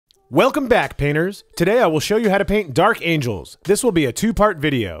Welcome back, painters! Today I will show you how to paint dark angels. This will be a two-part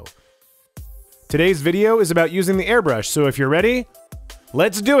video. Today's video is about using the airbrush, so if you're ready,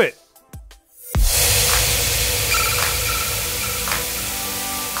 let's do it!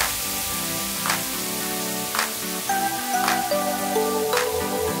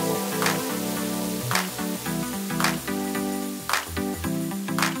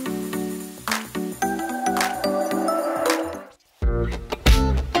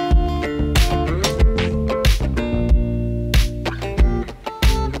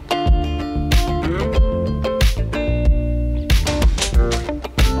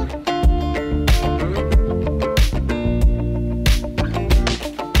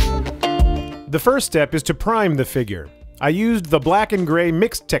 The first step is to prime the figure. I used the black and gray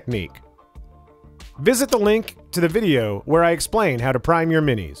mixed technique. Visit the link to the video where I explain how to prime your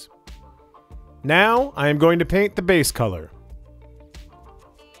minis. Now I am going to paint the base color.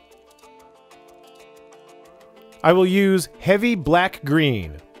 I will use heavy black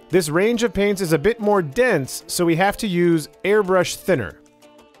green. This range of paints is a bit more dense, so we have to use airbrush thinner.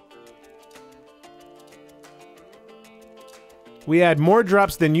 We add more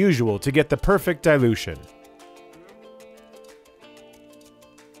drops than usual to get the perfect dilution.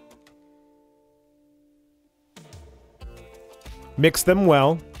 Mix them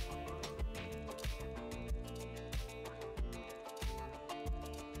well.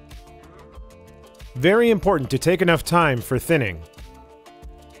 Very important to take enough time for thinning.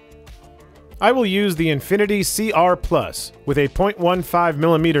 I will use the Infinity CR Plus with a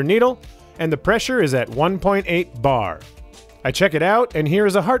 0.15mm needle, and the pressure is at 1.8 bar. I check it out, and here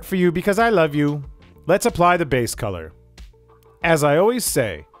is a heart for you because I love you. Let's apply the base color. As I always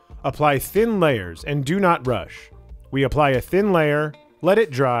say, apply thin layers and do not rush. We apply a thin layer, let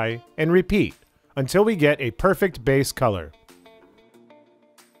it dry, and repeat until we get a perfect base color.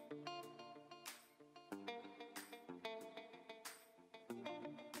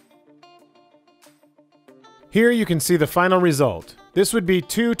 Here you can see the final result. This would be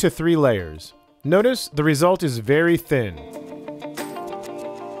 2 to 3 layers. Notice the result is very thin.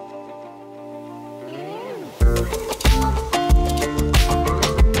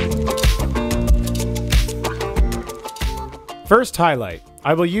 First highlight,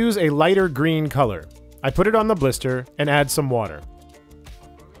 I will use a lighter green color. I put it on the blister and add some water.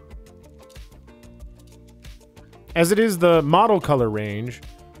 As it is the model color range,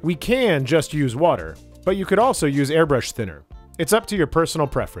 we can just use water, but you could also use airbrush thinner. It's up to your personal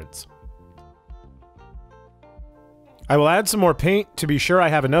preference. I will add some more paint to be sure I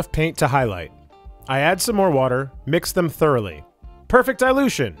have enough paint to highlight. I add some more water, mix them thoroughly. Perfect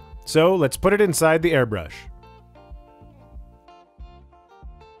dilution! So let's put it inside the airbrush.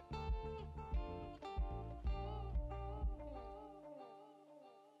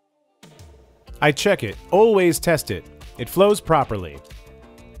 I check it, always test it. It flows properly.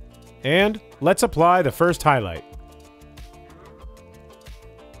 And let's apply the first highlight.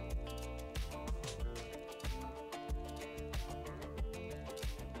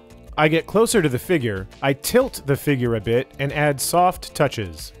 I get closer to the figure, I tilt the figure a bit and add soft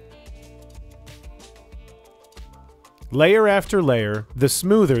touches. Layer after layer, the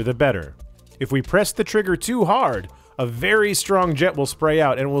smoother the better. If we press the trigger too hard, a very strong jet will spray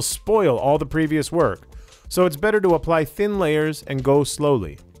out and it will spoil all the previous work. So it's better to apply thin layers and go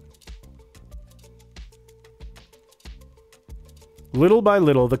slowly. Little by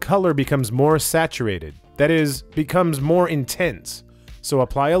little, the color becomes more saturated. That is, becomes more intense. So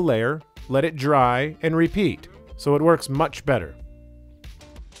apply a layer, let it dry, and repeat, so it works much better.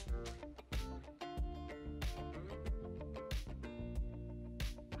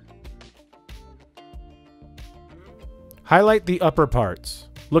 Highlight the upper parts.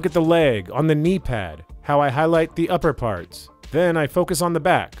 Look at the leg, on the knee pad, how I highlight the upper parts. Then I focus on the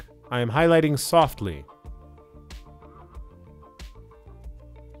back. I am highlighting softly.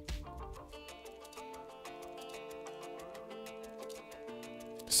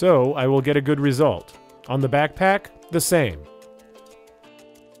 So I will get a good result. On the backpack, the same.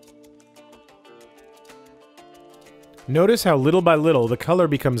 Notice how little by little the color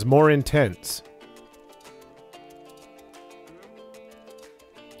becomes more intense.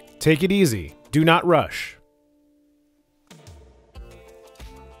 Take it easy, do not rush.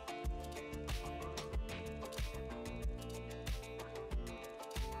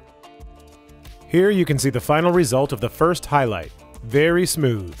 Here you can see the final result of the first highlight. Very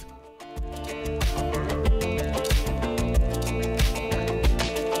smooth.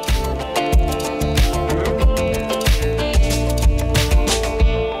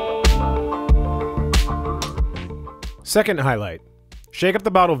 Second highlight. Shake up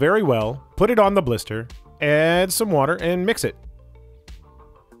the bottle very well, put it on the blister, add some water, and mix it.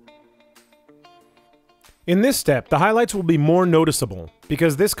 In this step, the highlights will be more noticeable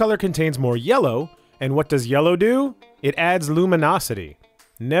because this color contains more yellow, and what does yellow do? It adds luminosity.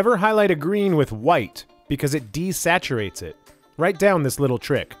 Never highlight a green with white because it desaturates it. Write down this little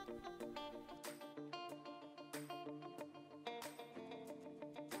trick.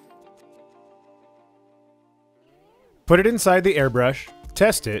 Put it inside the airbrush,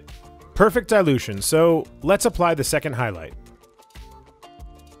 test it, perfect dilution, so let's apply the second highlight.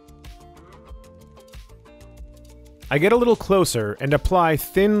 I get a little closer and apply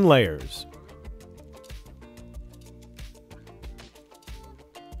thin layers.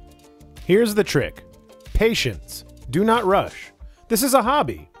 Here's the trick. Patience. Do not rush. This is a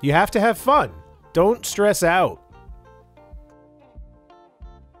hobby. You have to have fun. Don't stress out.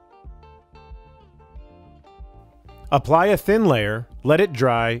 Apply a thin layer, let it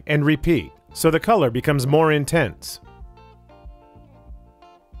dry, and repeat, so the color becomes more intense.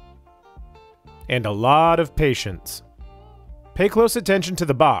 And a lot of patience. Pay close attention to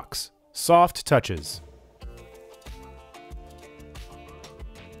the box. Soft touches.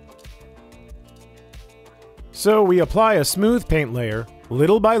 So we apply a smooth paint layer,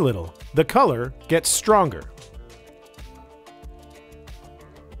 little by little. The color gets stronger.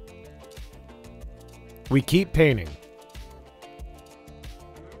 We keep painting.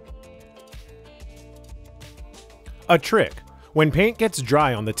 A trick. When paint gets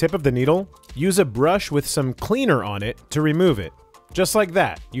dry on the tip of the needle, use a brush with some cleaner on it to remove it. Just like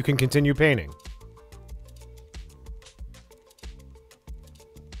that, you can continue painting.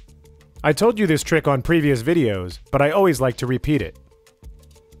 I told you this trick on previous videos, but I always like to repeat it.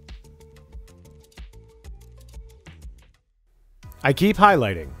 I keep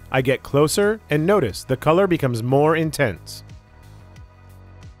highlighting. I get closer and notice the color becomes more intense.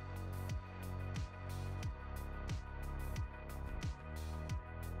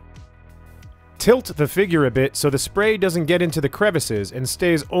 Tilt the figure a bit so the spray doesn't get into the crevices and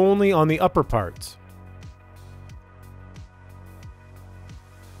stays only on the upper parts.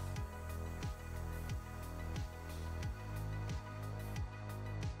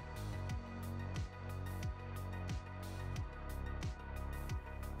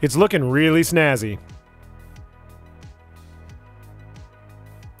 It's looking really snazzy.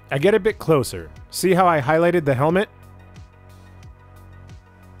 I get a bit closer. See how I highlighted the helmet?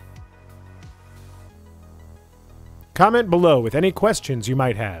 Comment below with any questions you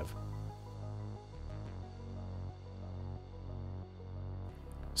might have.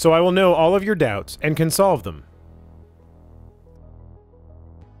 So I will know all of your doubts and can solve them.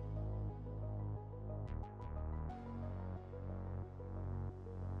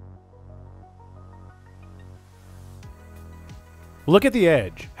 Look at the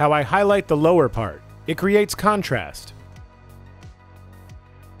edge, how I highlight the lower part. It creates contrast.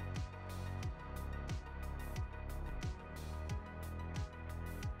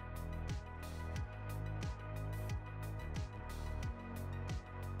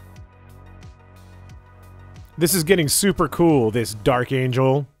 This is getting super cool, this Dark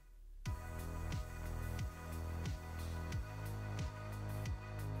Angel.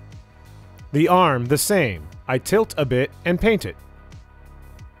 The arm, the same. I tilt a bit and paint it.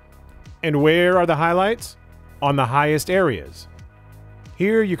 And where are the highlights? On the highest areas.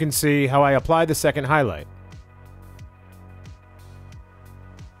 Here you can see how I apply the second highlight.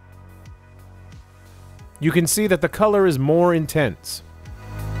 You can see that the color is more intense.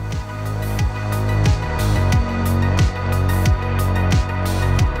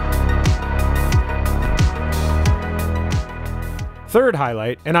 Third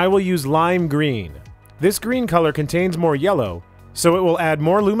highlight, and I will use lime green. This green color contains more yellow, so it will add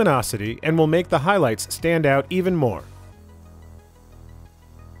more luminosity and will make the highlights stand out even more.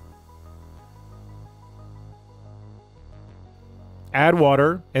 Add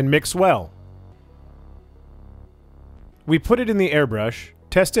water and mix well. We put it in the airbrush,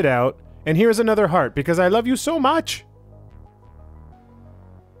 test it out, and here's another heart because I love you so much!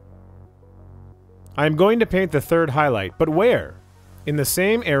 I'm going to paint the third highlight, but where? In the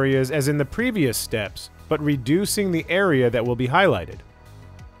same areas as in the previous steps, but reducing the area that will be highlighted.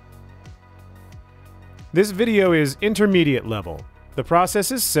 This video is intermediate level. The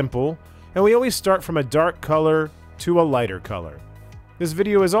process is simple, and we always start from a dark color to a lighter color. This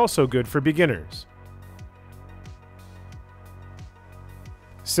video is also good for beginners.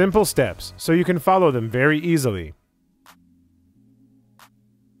 Simple steps, so you can follow them very easily.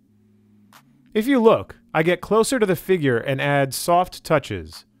 If you look, I get closer to the figure and add soft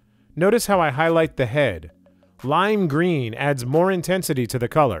touches. Notice how I highlight the head. Lime green adds more intensity to the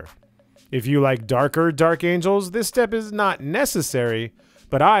color. If you like darker dark angels, this step is not necessary,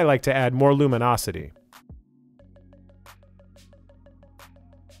 but I like to add more luminosity.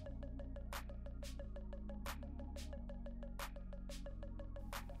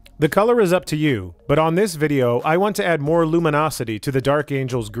 The color is up to you, but on this video, I want to add more luminosity to the dark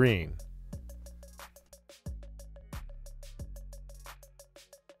angel's green.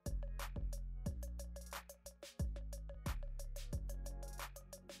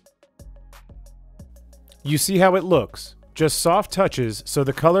 You see how it looks, just soft touches so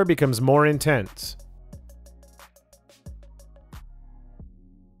the color becomes more intense.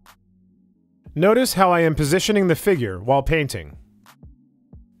 Notice how I am positioning the figure while painting.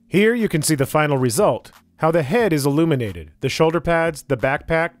 Here you can see the final result, how the head is illuminated, the shoulder pads, the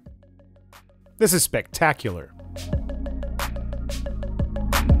backpack. This is spectacular.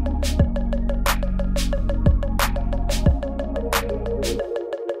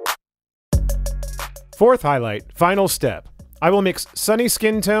 Fourth highlight, final step. I will mix sunny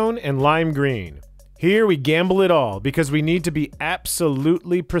skin tone and lime green. Here we gamble it all because we need to be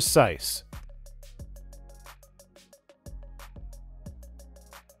absolutely precise.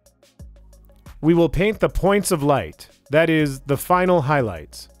 We will paint the points of light, that is, the final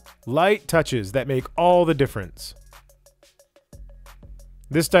highlights. Light touches that make all the difference.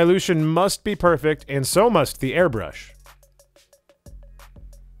 This dilution must be perfect, and so must the airbrush.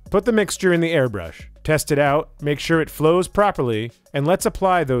 Put the mixture in the airbrush, test it out, make sure it flows properly, and let's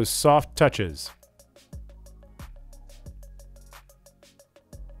apply those soft touches.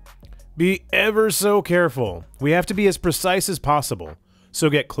 Be ever so careful. We have to be as precise as possible, so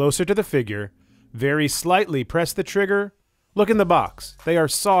get closer to the figure. Very slightly press the trigger. Look in the box. They are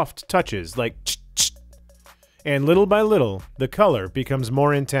soft touches like ch-ch. And little by little, the color becomes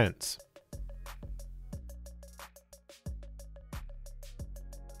more intense.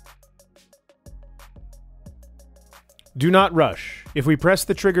 Do not rush. If we press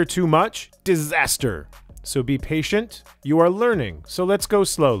the trigger too much, disaster. So be patient. You are learning, so let's go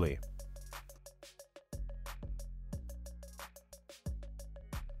slowly.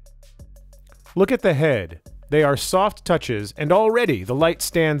 Look at the head. They are soft touches, and already the light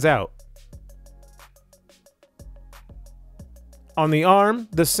stands out. On the arm,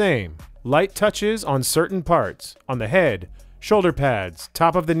 the same. Light touches on certain parts. On the head, shoulder pads,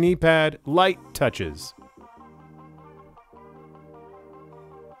 top of the knee pad, light touches.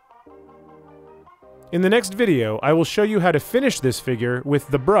 In the next video, I will show you how to finish this figure with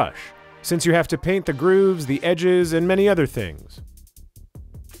the brush, since you have to paint the grooves, the edges, and many other things.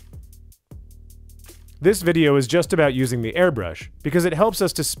 This video is just about using the airbrush because it helps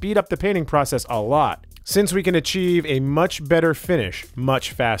us to speed up the painting process a lot, since we can achieve a much better finish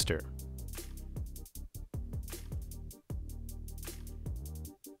much faster.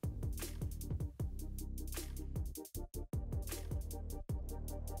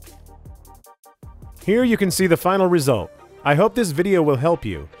 Here you can see the final result. I hope this video will help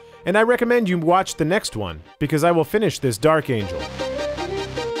you, and I recommend you watch the next one because I will finish this dark angel.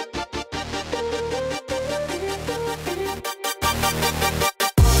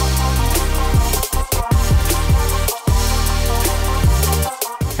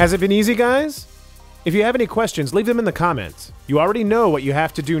 Has it been easy, guys? If you have any questions, leave them in the comments. You already know what you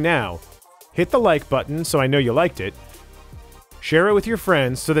have to do now. Hit the like button so I know you liked it. Share it with your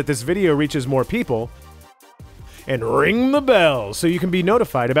friends so that this video reaches more people. And ring the bell so you can be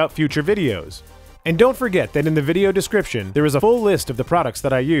notified about future videos. And don't forget that in the video description, there is a full list of the products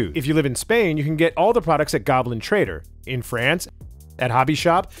that I use. If you live in Spain, you can get all the products at Goblin Trader, in France, at Hobby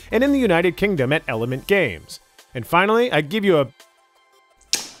Shop, and in the United Kingdom at Element Games. And finally, I give you a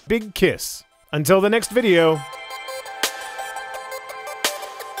big kiss. Until the next video.